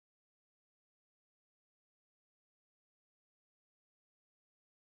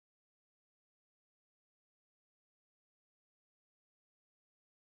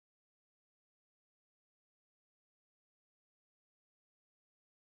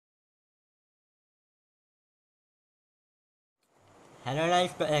Hello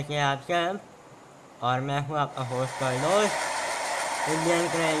guys, तो ऐसे आप सब। और मैं हूँ आपका होस्ट और दोस्त इंडियन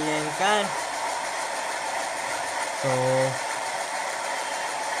क्रिकेटर। तो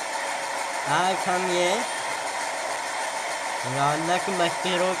आज हम ये गोंडा की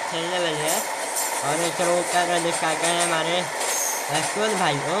बस्ती रोड खेलने वाले हैं। और इस रोड का दिखाते हैं हमारे अश्विन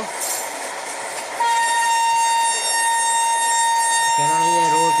भाई को, जिन्होंने ये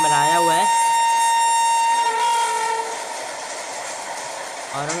रोड बनाया हुआ है।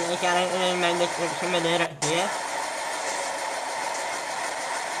 और उनके चैनल मैंने डिस्क्रिप्शन में दे रखी है।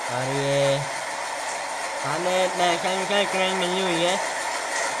 और ये हमें मैकेनिकल क्रेन मिली हुई है।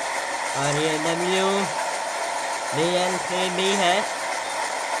 और ये WBN3B है।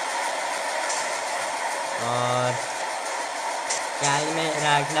 और साइड में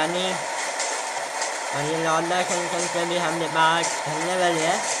राजधानी। और ये लौंडा सेंशन से भी हमने बाहर खेलने वाले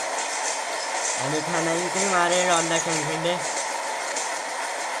हैं। अभी खाना ही क्यों मारे लौंडा सेंशन से।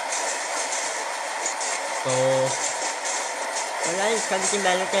 तो गाइस, कल की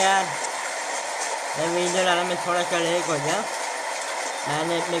मैंने क्या यार, मैं वीडियो लाना में थोड़ा सा लेट हो गया।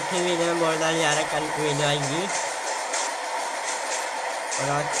 मैंने अपनी पिछली वीडियो में बोल डाली यार कल वीडियो आएगी। और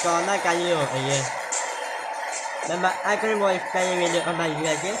आज 14 कल ही हो गई है। मैं आखिर वो इसका ये वीडियो को बनाई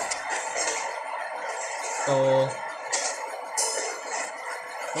जाके। तो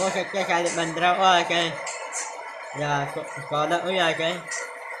हो सकता है शायद 15 को आ गए या 14 को आ गए।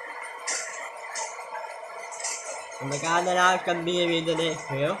 तो बता देना आप कब भी ये वीडियो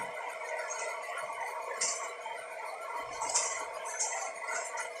देख रहे हो।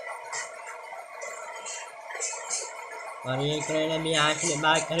 और ये ट्रेन अभी यहाँ से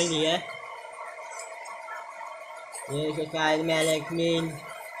बात कर ली है। ये शायद में लेकिन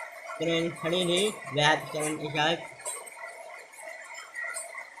ट्रेन खड़ी थी वैट 7 के साथ।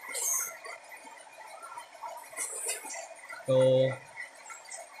 तो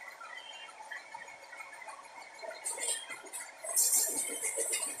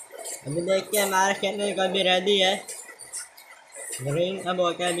अभी देखते हैं हमारा चैनल का भी रेडी है। ग्रीन अब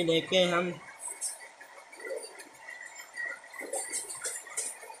होता है, अभी देखते हैं हम।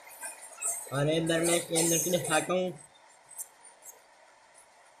 और इधर मैं इसके अंदर से दिखाता हूँ।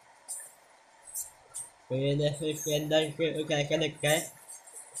 तो ये देखो इसके अंदर से क्या क्या दिखता है।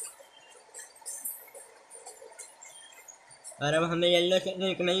 और अब हमें येलो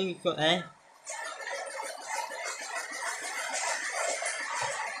चैनल का नहीं तो है।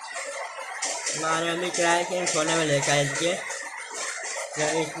 हमारे अभी किराए के सोने में लेकर है इसके, जो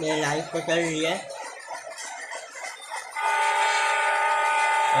इसमें लाइफ को चल रही है।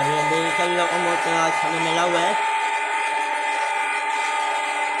 और ये डिजिटल लोकोमोटिव आज हमें मिला हुआ है।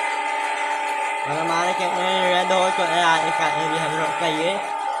 और हमारे चैनल रेड हो तो है आगे का भी हम लोग का ये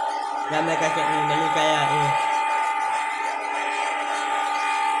जब मैं का चैनल मिली का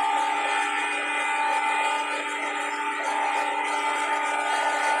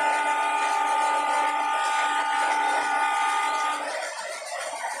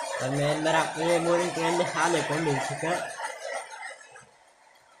और मैं अंदर आपको ये बोरिंग ट्रेन दिखा देता हूँ मिल चुका।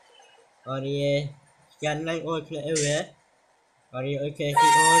 और ये चैनल और खुले हुए हैं। और ये ओके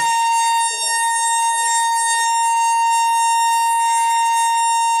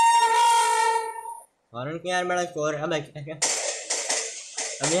और उनके यार बड़ा स्कोर अब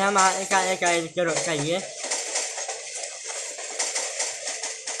अभी हम आगे का एक चाहिए।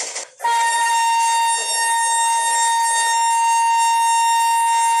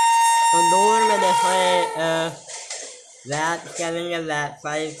 तो दूर में देखो वैट 7 या वैट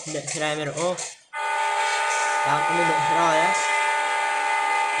 5 दिख रहा है मेरे को। आपको भी दिख रहा है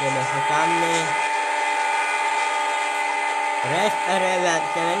ये देखो सामने रेस्ट कर रहे वैट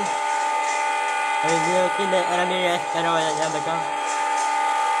 7। वीडियो की देख रहा भी रेस्ट कर रहा है क्या बताओ।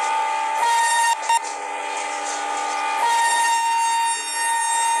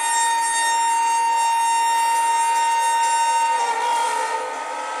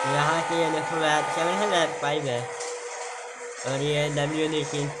 यहाँ के ये देखो वैट 7 है वैट 5 है। और ये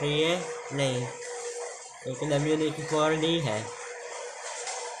WD3 है नहीं, एक WD4D है।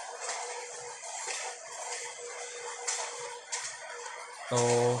 तो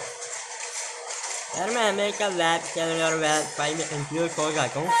यार मैं हमेशा वैट 7 और वैट 5 में कंफ्यूज हो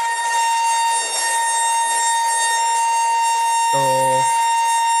जाता हूँ। तो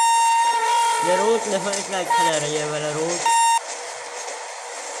ये रूट देखो इतना अच्छा लग रहा है, ये वाला रूट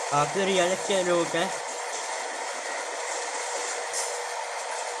काफी रियलिस्टिक रूट है।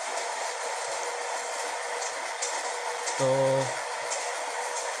 तो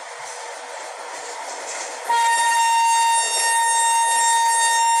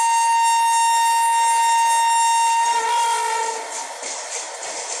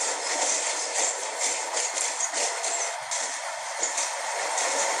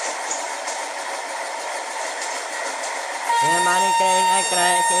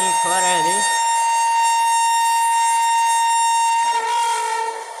क्रैकिंग हो रहे हैं अभी।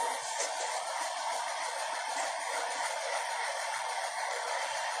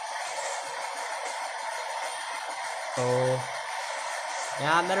 तो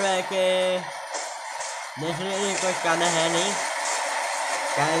यहाँ पर वैसे देखने की कुछ ज़्यादा है नहीं,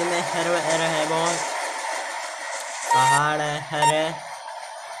 साइड में सर्वर है, बहुत पहाड़ है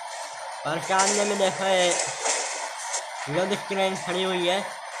और सामने में देखो लोड ट्रेन खड़ी हुई है।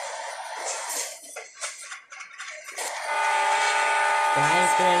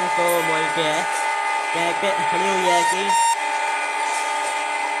 ट्रेन को बोलते हैं, कैसे खड़ी हुई है कि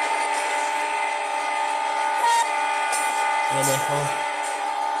ये देखो,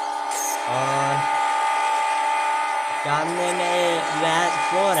 और सामने में वैट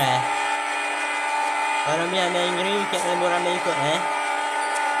 4 है और अभी हमें ग्रीन के बुरा नहीं तो है,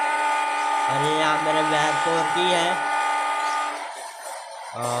 और ये यहाँ मेरे वैट 4 की है।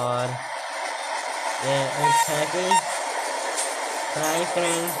 और ये एक है कि फ्राई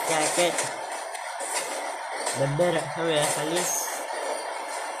ट्रेन कैके डब्बे रखे हुए हैं खाली।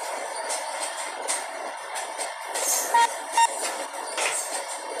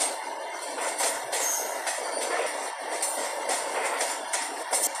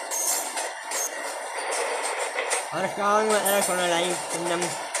 और साउंड वगैरह सुना लाइव एकदम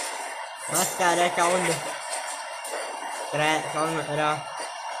मस्त आ रहा है, साउंड क्रैक साउंड वगैरह।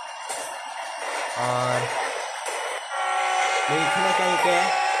 और देखने चलते हैं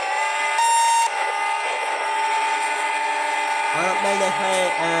और अपने देखो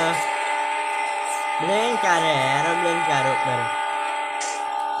प्लेन क्या रहे हैं, एरोप्लेन क्या रहे ऊपर।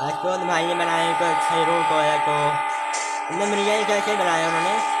 तो भाई ने बनाए तो अच्छे रूट को है, तो एकदम रियल कैसे बनाया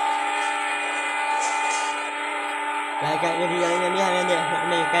उन्होंने, क्या रियल में भी हमें देखने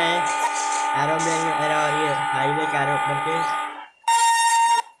मिलता है एरोप्लेन वगैरह और ये हाईवे क्या रहे ऊपर के।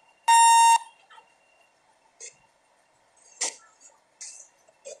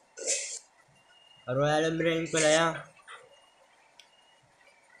 रॉयल ब्रेन को लाया,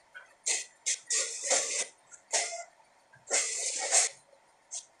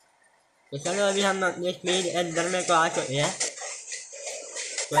 तो चलो अभी हम अपनी स्पीड अंदर में को आ चुके हैं,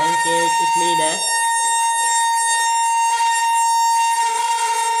 28 स्पीड है।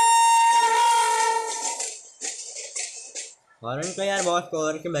 हॉर्न को यार बहुत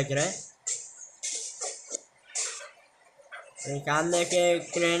कवर के बच रहे हैं। सामने के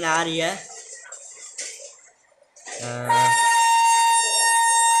ट्रेन आ रही है,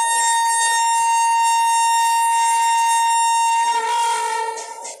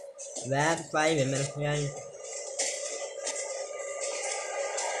 वैट 5 है मेरे ख्याल,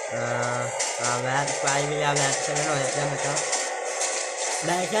 वैट 5 या वैट 7 हो जाता है, बताओ।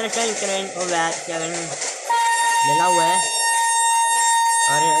 बैकर कई ट्रेन को वैट 7 मिला हुआ है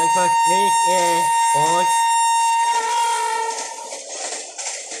और इसको स्ट्रीट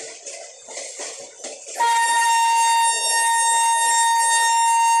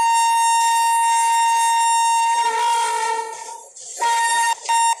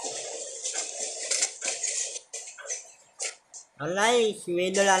लाइक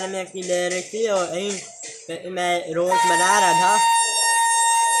वीडियो डालने में की ले रही थी और मैं रोज बना रहा था।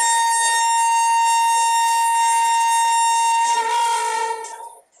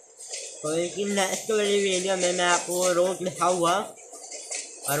 तो लेकिन नेक्स्ट वाली वीडियो में मैं आपको रोज दिखाऊंगा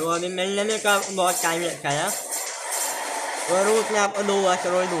और वो अभी मिलने में का बहुत टाइम लगता है, वो रोज मैं आपको दूँगा,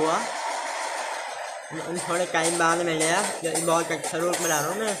 जरूर दूँगा, थोड़े टाइम बाद मिलेगा क्योंकि बहुत अच्छा रोज बना रहा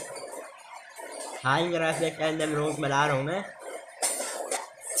हूँ मैं, हाई ग्राफिक के अंदर रोज बना रहा हूँ मैं।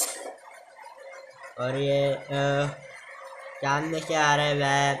 और ये सामने से आ रहा है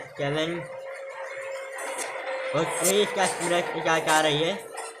वैट 7 और 3 का स्प्रेड क्या आ रही है।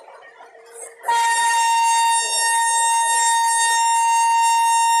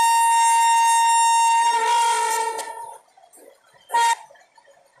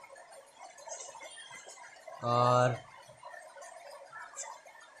 और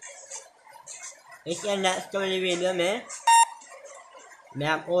इसके नेक्स्ट वाली वीडियो में मैं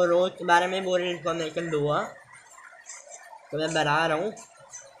आपको रोज के बारे में पूरी इन्फॉर्मेशन दूंगा, तो मैं बना रहा हूँ।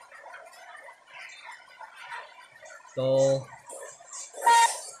 तो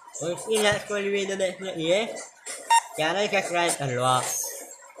इसकी नेक्स्ट वाली वीडियो देखने के लिए चैनल सब्सक्राइब कर लो आप,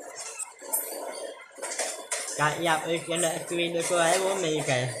 ताकि आप इसके नेक्स्ट वीडियो को है वो मिल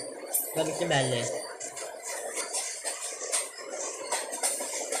जाए सबसे पहले।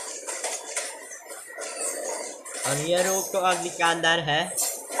 और ये रूट तो अब शानदार है,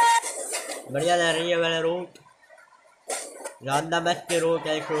 बढ़िया लग रही है वाला रूट, गोंडा बस्ती रूट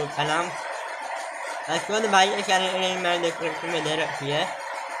है इस रूट का नाम। अश्वत भाई के चैनल मैंने डिस्क्रिप्शन में दे रखी है,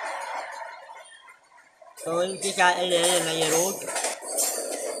 तो इनकी चैनल ले लेना। ये रूट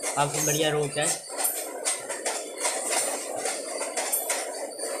काफ़ी बढ़िया रूट है।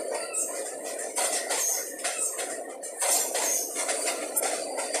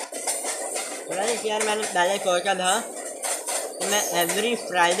 यार मैंने पहले सोचा था कि मैं एवरी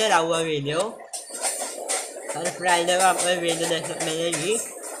फ्राइडे लाऊंगा वीडियो, हर फ्राइडे को आपको वीडियो देखने मिलेगी।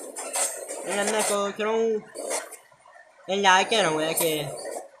 लेकिन मैं सोच रहा हूँ ये ला के रहूँगा कि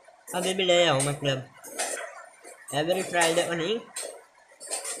अभी भी ले आऊँ, मतलब एवरी फ्राइडे को नहीं,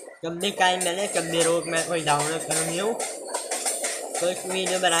 जब भी टाइम मिले, जब भी रोज मैं कोई डाउनलोड करूँगी हूँ तो इस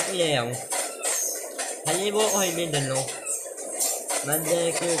वीडियो बना के ले आऊँ। खाली वो कोई भी दिन लो, Monday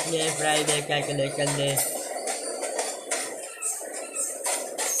Tuesday Friday calculation day.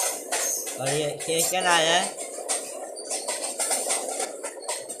 और ये सेशन आया है,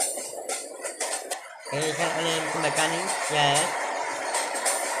 सेशन इनको बता नहीं क्या है।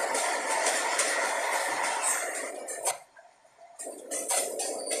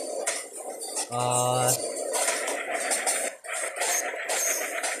 और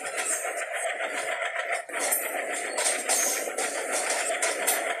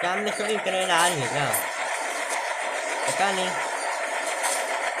सामने कोई ट्रेन आ रही है क्या, पता नहीं।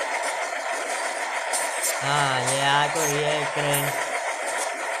 हाँ ये आ तो रही है ट्रेन।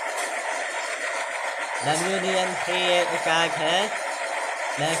 WDM3 एक ट्रैक है,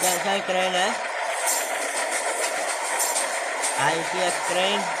 मैकेनिकल ट्रेन है, ITF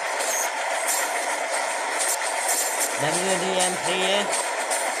ट्रेन WDM3 है।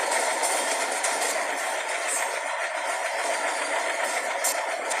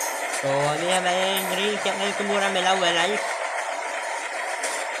 तो अभी हमें ग्रीन चैनल को पूरा मिला हुआ है लाइक,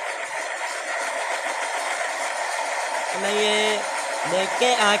 तो मैं ये देख के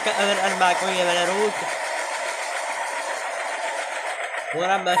अगर अरबा को ये वाला रूट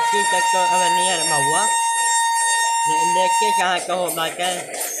पूरा बस्ती तक तो अगर नहीं अरबा हुआ, देख के कहाँ का हो बात है।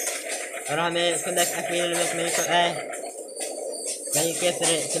 और हमें सदक अकील में मेरे को है कहीं के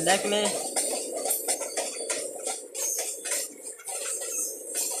सदक में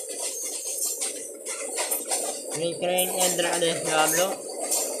ट्रेन के अंदर देख लो आप लोग,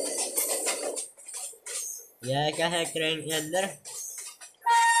 यह क्या है ट्रेन के अंदर,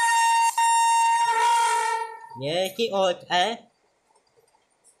 ये की ओट है।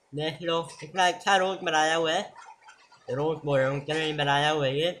 देख लो इतना अच्छा रोड बनाया हुआ है, रोड बोल रहा हूँ, ट्रेन बनाया हुआ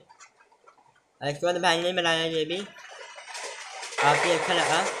है ये। अश्वत भाई ने बनाया ये भी, काफ़ी अच्छा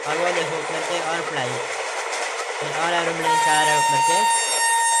लगा। और वो देखो ऊपर से और फ्लाइट और एरोप्लेन से आ रहा है ऊपर से,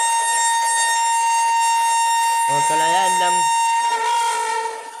 वो चलाया एकदम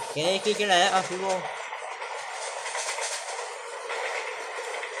एक ही चलाया। और फिर वो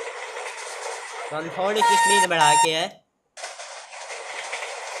तो हम थोड़ी सी स्पीड बढ़ा के है,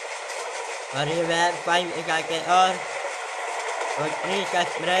 और ये वेब 5 के और 3 का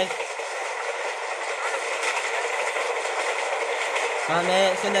एक्सप्रेस। तो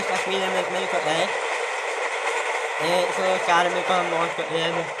हमें सुंदर कश्मीर में नहीं होता है 104 में को हम पहुँच सकते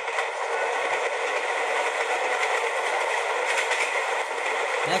हैं।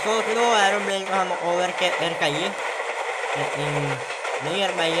 मैं सोच लो एरोप्लेन को हम ओवर के एयर चाहिए, लेकिन नहीं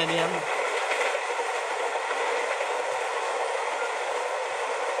कर पाएंगे अभी हम।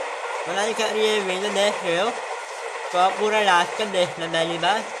 बनाई कर ये वीडियो देख रहे हो तो आप पूरा लास्ट तक देखना पहली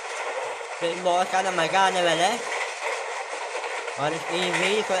बार, फिर बहुत ज़्यादा मज़ा आने वाला है। और इसकी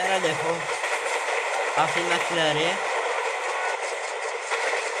वीडियो को जरा देखो, काफ़ी मस्त लग रही है।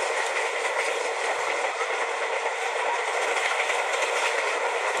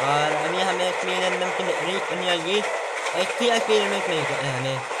 और अभी हमें स्पीड एकदम की रीच करनी होगी, 80 स्पीड में नहीं करना है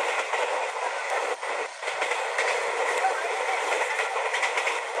हमें।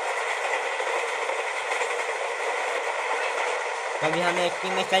 अभी हमें 80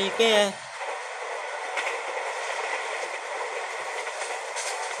 में चल के है,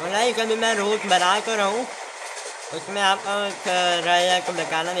 और कभी मैं रूट बना कर रहा हूँ, उसमें आपको राय को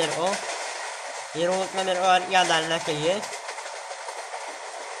बताना मेरे को, ये रूट में मेरे को और क्या डालना चाहिए।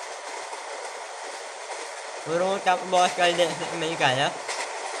 वो रूट आपको बहुत कर देखने को मिल पाया।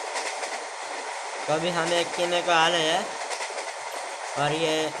 तो अभी हमें 80 में को आ रहे हैं, और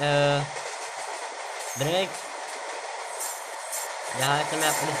ये ब्रेक यहाँ से मैं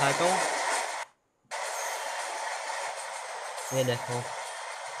आपको दिखाता हूँ, ये देखो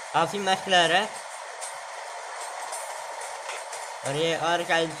काफ़ी मस्त लग रहा है। और ये और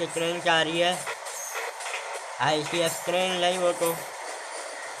साइड से ट्रेन जा रही है, ITF ट्रेन लाई वो तो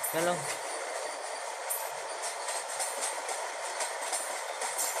चलो।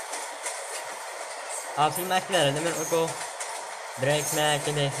 काफी मैच ले रहे थे मेरे को ब्रेक में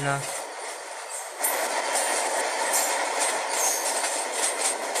आके देखना।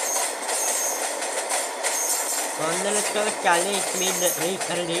 गोंदा ने तो 40 स्पीड रीच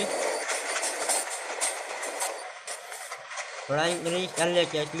कर ली, थोड़ा इंक्रीज कर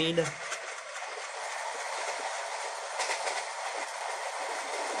लेते स्पीड।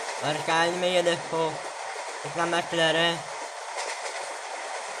 और काल में ये देखो कितना मैच ले रहे हैं,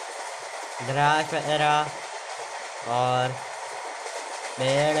 ग्रास वगैरह और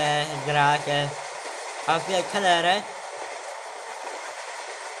पेड़ है, ग्रास है, काफी अच्छा ले रहा है।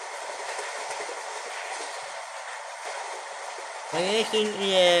 तो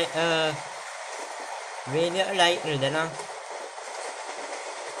ये वीडियो लाइक कर देना।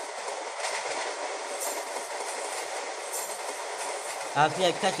 काफी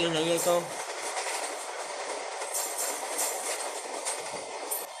अच्छा सीन है ये तो।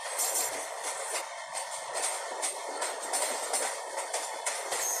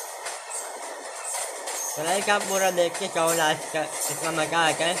 चलाइए का पूरा देख के चाहो लास्ट का कितना मजा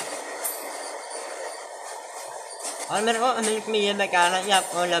आता है। और मेरे को मिल्क में ये बताना कि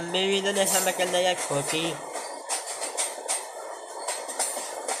आपको लंबी वीडियो देखना पसंद है या छोटी।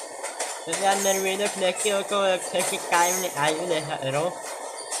 तो यार मेरी वीडियो देखते हो तो अच्छे टाइम आई देखा करो,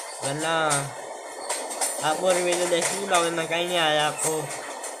 वरना आप पूरी वीडियो देखने के बाद मजा ही नहीं आया आपको,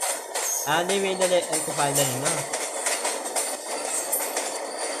 आधी वीडियो देखने को फायदा नहीं ना।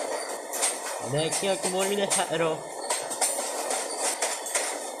 देखिए हो तो पूरी देखा करो।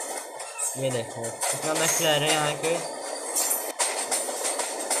 ये देखो कितना मैच ले रहे हैं यहाँ के।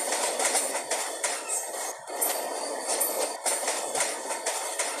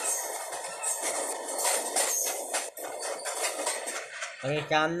 और ये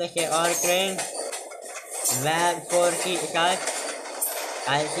सामने से और क्रेन वेब 4 की साथ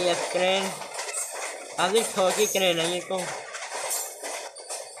ICF क्रेन, काफी छोटी क्रेन है ये तो।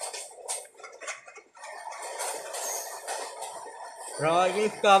 रॉयल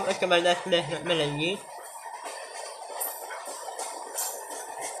स्टॉप जबरदस्त देखने मिलेंगी।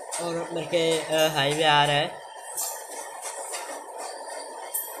 और ऊपर के हाईवे आ रहा है,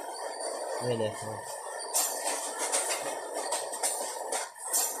 ये देखो।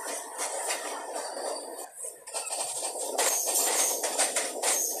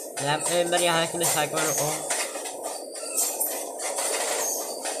 एक बार यहाँ से दिखा कर रुको।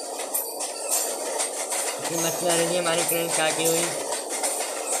 मछली आ रही है हमारी ट्रेन काटी हुई।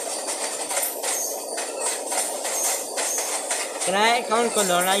 किराए कौन को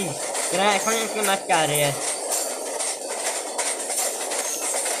दौड़ाई, किराए कौन इसके मत आ रहे हैं।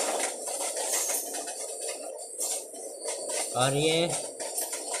 और ये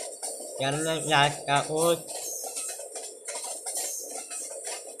करना लास्ट का कोच,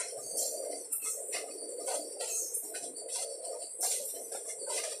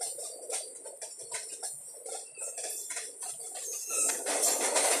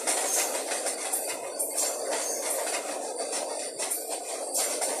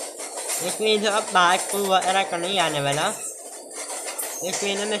 इस वीडियो अब बात को वगैरह का नहीं आने वाला। इस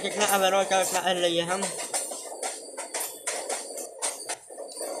वीडियो में कितना ओवरऑल का कर लिए हम,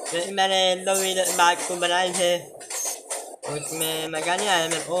 तो मैंने 2 वीडियो बात को बनाए थे, उसमें मजा नहीं आया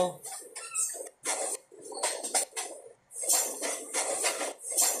मेरे को।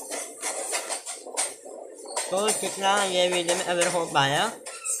 तो कितना ये वीडियो में अवर हो पाया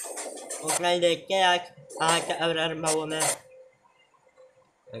उतना ही देख के आज का अवर भाव में।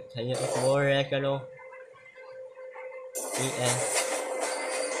 अच्छा ये एक और है, चलो ठीक है।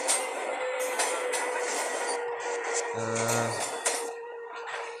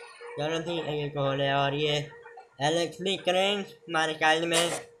 चलो ठीक है ये कॉल है। और ये इलेक्ट्रिक क्रेन हमारे ख्याल में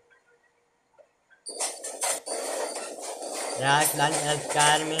राजधानी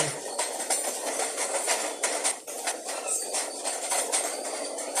अस्कार में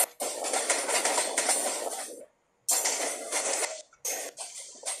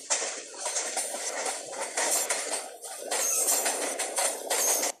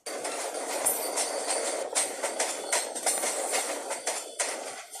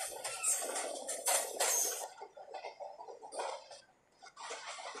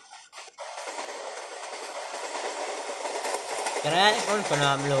किराए कौन को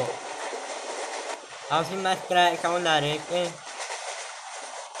नाम लो, काफी मस्त किराए कौन आ रहे थे।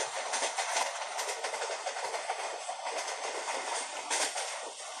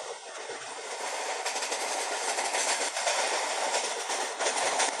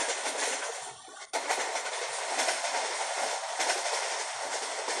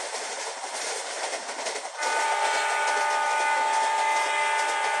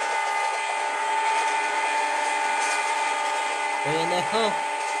 देखो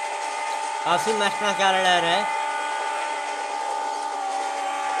काफी मस्त नजारा ले रहा है।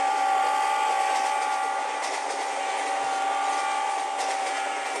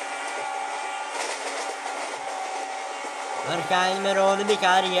 और साइड में रोड भी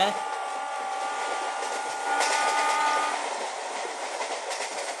जा रही है।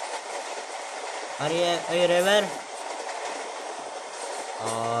 और ये रिवर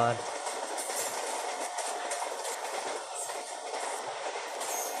और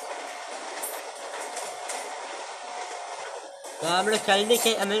तो आप लोग जल्दी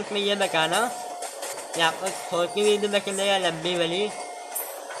से कमेंट में ये बताना कि आपको छोटी वीडियो पसंद है या लंबी वाली,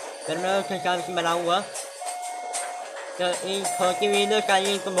 फिर मैं उस हिसाब से बनाऊँगा। तो इन छोटी वीडियो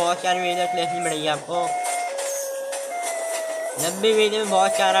चाहिए तो बहुत सारी वीडियो देखनी पड़ेगी आपको। लंबी वीडियो में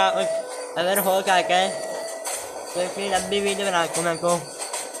बहुत सारा अगर हो जाता है तो इसलिए लंबी वीडियो बना दूँ मैं को।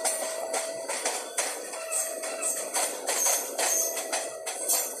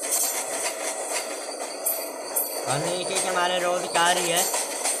 और नीचे से हमारे रोड आ रही है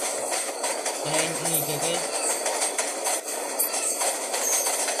ट्रेन के नीचे से।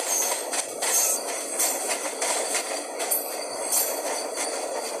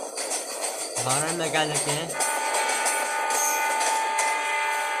 हॉर्न लगा लेते हैं।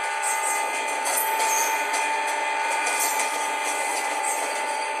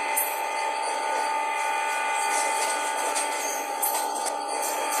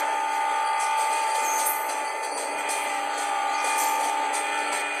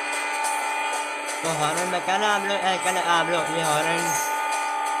 तो हॉर्न लगाना आप लोग ये हॉर्न।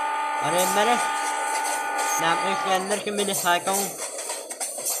 और एक बार मैं आपको इसके अंदर से भी दिखाता हूँ।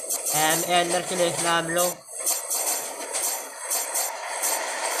 अंदर से देखना आप लोग।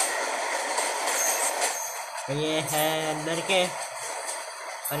 तो ये है अंदर के।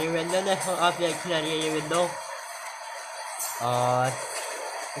 और ये विंडो देखो आप देख रही है ये विंडो। और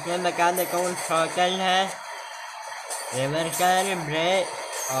इसमें बता देता हूँ थ्रॉटल है, रिवर्सल, ब्रेक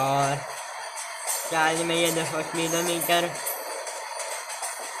और चार्ज में ये देखो स्पीडोमीटर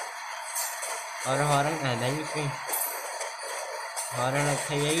और हॉर्न है भाई इसमें। हॉर्न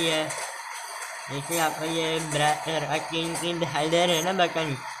अच्छा यही है। देखिए आपको ये ग्रीन दिखाई दे रहे हैं ना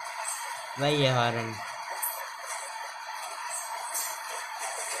बटन, वही है हॉर्न।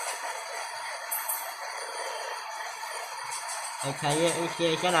 अच्छा ये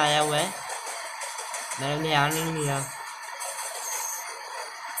स्टेशन आया हुआ है, मैंने ध्यान नहीं दिया।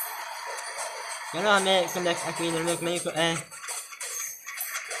 चलो हमें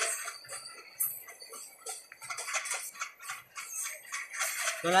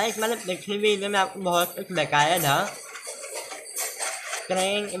तो लाइक मतलब पिछली वीडियो में आपको बहुत कुछ बताया था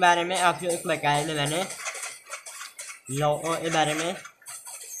ट्रेन के बारे में, आपको कुछ बताया था मैंने लोगों के बारे में।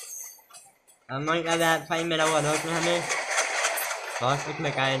 अमन का वेबसाइट मेरा हुआ था उसमें हमें बहुत कुछ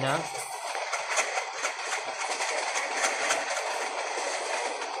बताया था।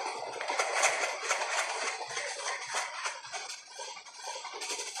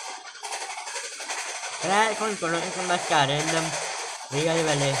 कौन कौन बस जा रहे हैं एकदम रियल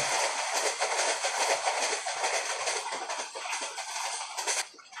वाले।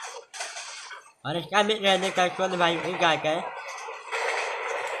 और इसका भी रहने का शोध भाई क्या है।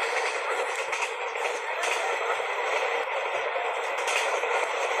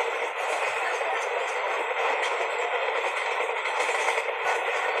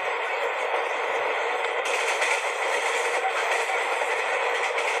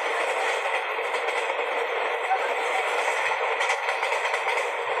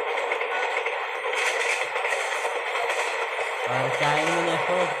 और साइड में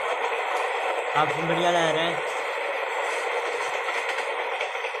देखो आपको बढ़िया लग रहा है।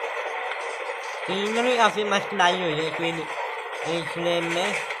 सीनरी काफी मस्त लाई हुई है इस फ्लेम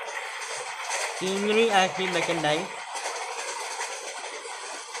में। सीनरी ऐसी पसंद आई।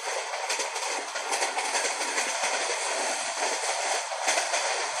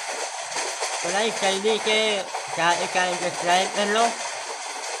 तो लाइक जल्दी के चैनल सब्सक्राइब कर लो,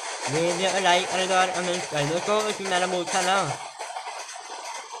 वीडियो लाइक कर दो और कमेंट कर दो। तो उसमें मैंने पूछा ना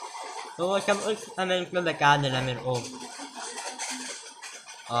तो वो सब उस कमेंट में बता देना मेरे को।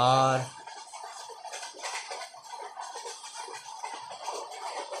 और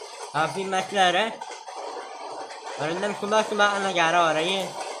काफ़ी मस्त लग रहा है और एकदम सुबह सुबह का नज़ारा हो रही है।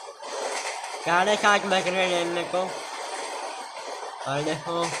 7:30 बज रहे हैं मेरे को। और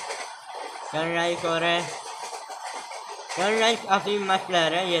देखो सनराइज हो रहा है। सनराइज काफ़ी मस्त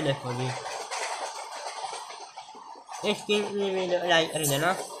लग रहा है। ये देखो जी इसकी वीडियो लाइक कर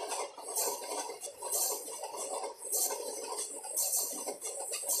देना।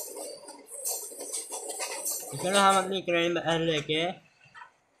 चलो हम अपनी क्रेन लेके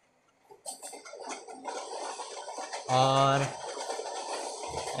और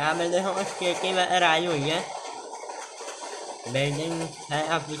यहाँ पे देखो उस केक की वजह आई हुई है, बिल्डिंग है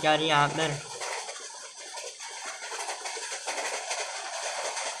अपनी सारी यहाँ पर।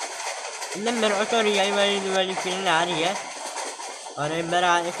 मेरे को रियल वाली फीलिंग आ रही है और एक बार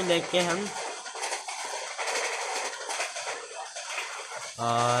आगे से देख के हम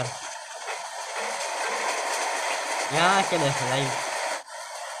और यहाँ से देख भाई,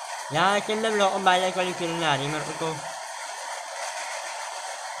 यहाँ से मतलब लोग बाइक वाली फीलिंग आ रही है मेरे को।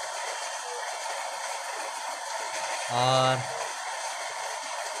 और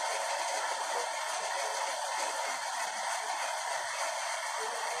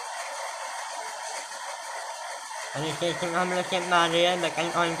स्टेशन हम लोग चेक मार रहे हैं, लेकिन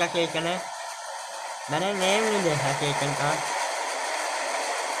कौन का स्टेशन है मैंने नेम नहीं देखा स्टेशन का।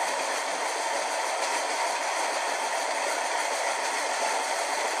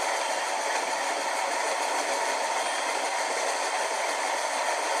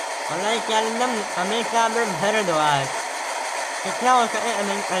 और क्या एकदम हमेशा भर दो आज कितना हो सके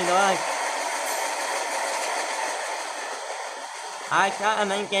अमन कर दो आज का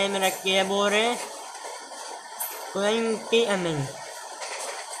अमन कैमरा के बोरे 20 अमन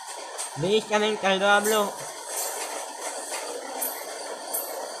 20 अमन कर दो आप लोग।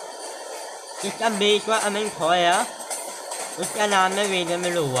 जिसका 20वां अमन खोया उसका नाम है वीडियो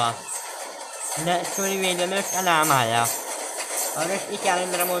में हुआ, पूरी वीडियो में उसका नाम आया और उसकी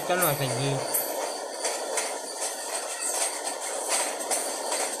चैनल प्रमोशन हो सकी।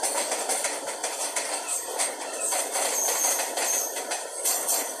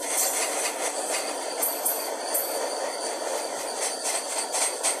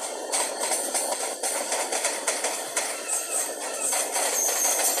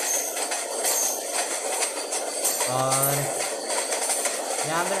 और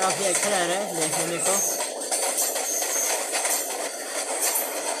यहाँ पर काफ़ी अच्छा लग रहा है देखने में को।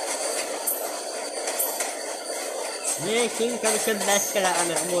 ये सीन सबसे बेस्ट करा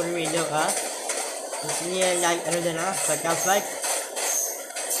मेरा पूरी वीडियो का, इसलिए लाइक कर देना फटाफट।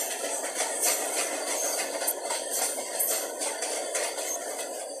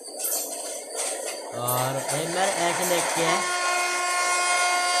 और एक बार ऐसे देखते हैं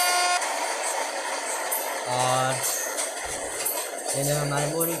और ये जो हमारे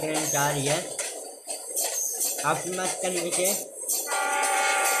पूरी ट्रेन जा रही है काफ़ी मस्त तरीके से।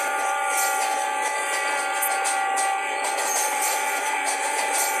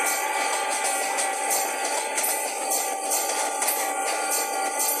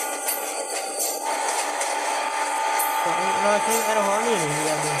 रोशनी पर हो नहीं रही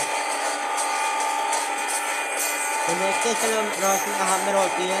है अभी, तो देखते चलो रोशनी कहाँ पर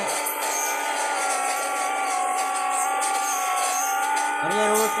होती है। और ये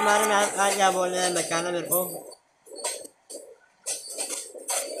रोज तुम्हारे में आज क्या बोल रहे हैं बताना मेरे को।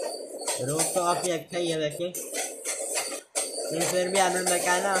 रोज तो काफ़ी अच्छा ही है वैसे, लेकिन फिर भी आप लोग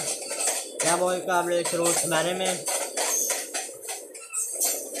बताना क्या बोलते आप लोग रोज के बारे में।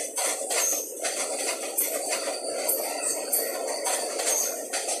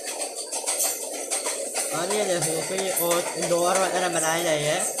 और ये देखो तो ये और डोर वगैरह बनाए गए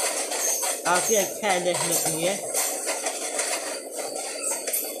हैं, काफ़ी अच्छा है देखने के लिए।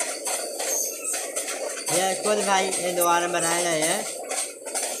 ये खुद भाई ये दोबारा बनाए गए हैं,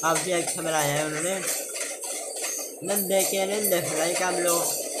 काफ़ी अच्छा बनाया है उन्होंने। न देखे नहीं देख रहा है कि हम लोग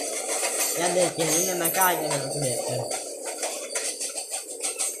या देखे नहीं मैं क्या देखते हैं,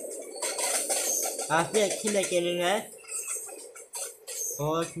 काफ़ी अच्छी देखे है।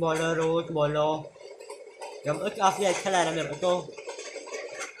 रोज बोलो जब काफ़ी अच्छा लग रहा है मेरे को।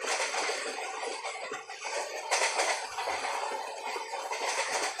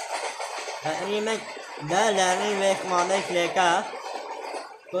 अरे मैं लर्निंग वेस्ट मॉडल लेकर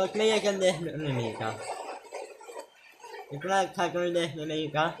तो उसमें ये क्या देखने में मिलता, इतना अच्छा कोई देखने में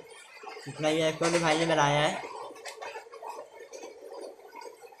मिलता इतना ये खुद भाई ने बनाया है।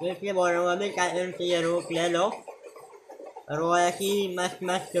 तो इसलिए बोल रहा हूँ अभी टाइम से ये रोक ले लो और वो ऐसी मस्त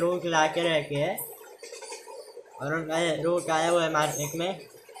मस्त रोक ला के रखे है और उनका रोक आया हुआ है मार्केट में।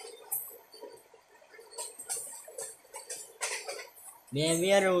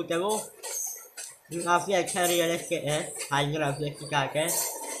 बेवियर रोक है वो, काफ़ी अच्छा रियलिस्टिक है, हाई ग्राफिक्स की क्या है।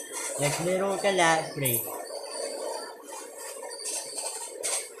 देखने रोक है लैब फ्री।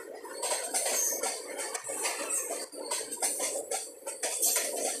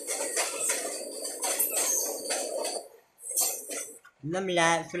 एकदम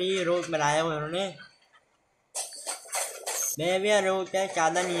लैब फ्री रोक बनाया हुआ उन्होंने। बेवियर रोक है,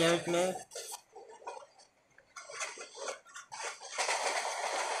 ज़्यादा नहीं है उसमें।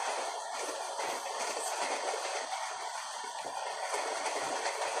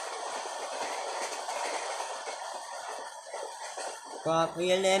 तो आप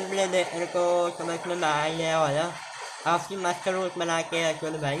ये लेन प्ले देखने को समझ में आ ही गया होगा। काफी मस्त रूट बना के रखो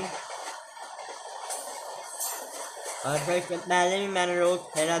भाई। और फिर इससे पहले भी मैंने रूट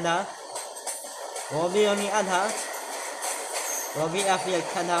खेला था, वो भी उन्हीं था, वो भी काफी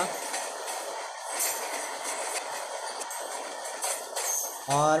अच्छा था।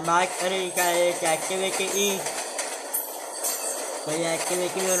 और बात करें का एक एक्टिविटी की, तो ये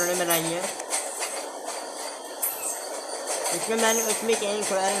एक्टिविटी भी उन्होंने बनाई है। इसमें मैंने कुछ भी कहीं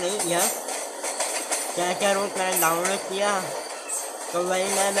खुलासा नहीं किया, क्या क्या रूट मैंने डाउनलोड किया तो वही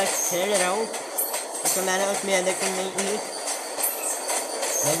मैं बस खेल रहा हूँ। तो मैंने उसमें एडिटिंग नहीं की,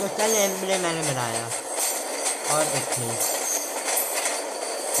 लेकिन उसका नेम प्ले मैंने बनाया। और कुछ नहीं,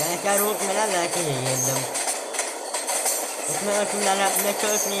 क्या क्या रूट मिला वैसे ही एकदम। उसमें मैंने अपने को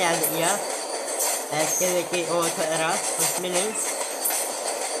नहीं याद किया एक्टिविटी और तरह, उसमें नहीं,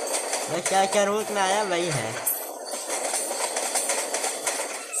 बस क्या क्या रूट में आया वही है।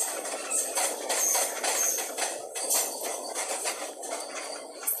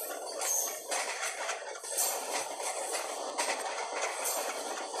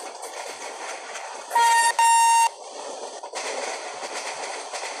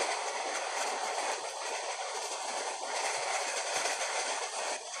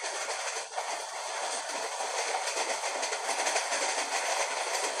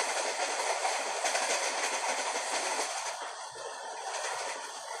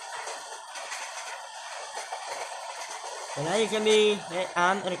 Đấy cho mi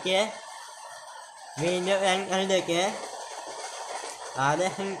am करके वीडियो एंड कर देके आधे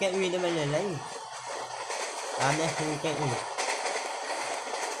घंटे वीडियो में ले लें, आधे घंटे में।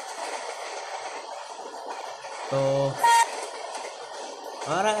 तो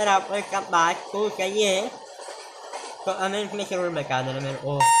और अगर आपको इसका पार्ट 2 चाहिए तो कमेंट में जरूर बता देना मेरे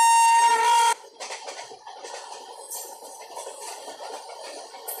को।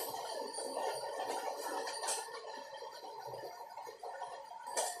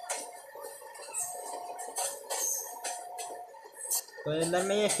 तो एक बार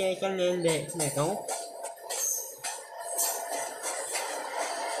मैं ये स्टेशन नेम देख लेता हूँ।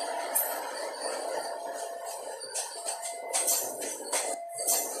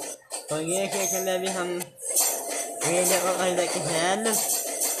 तो ये स्टेशन में भी हम वीडियो को कर देते हैं।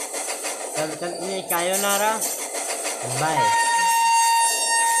 तब तक ये चायोनारा, बाय।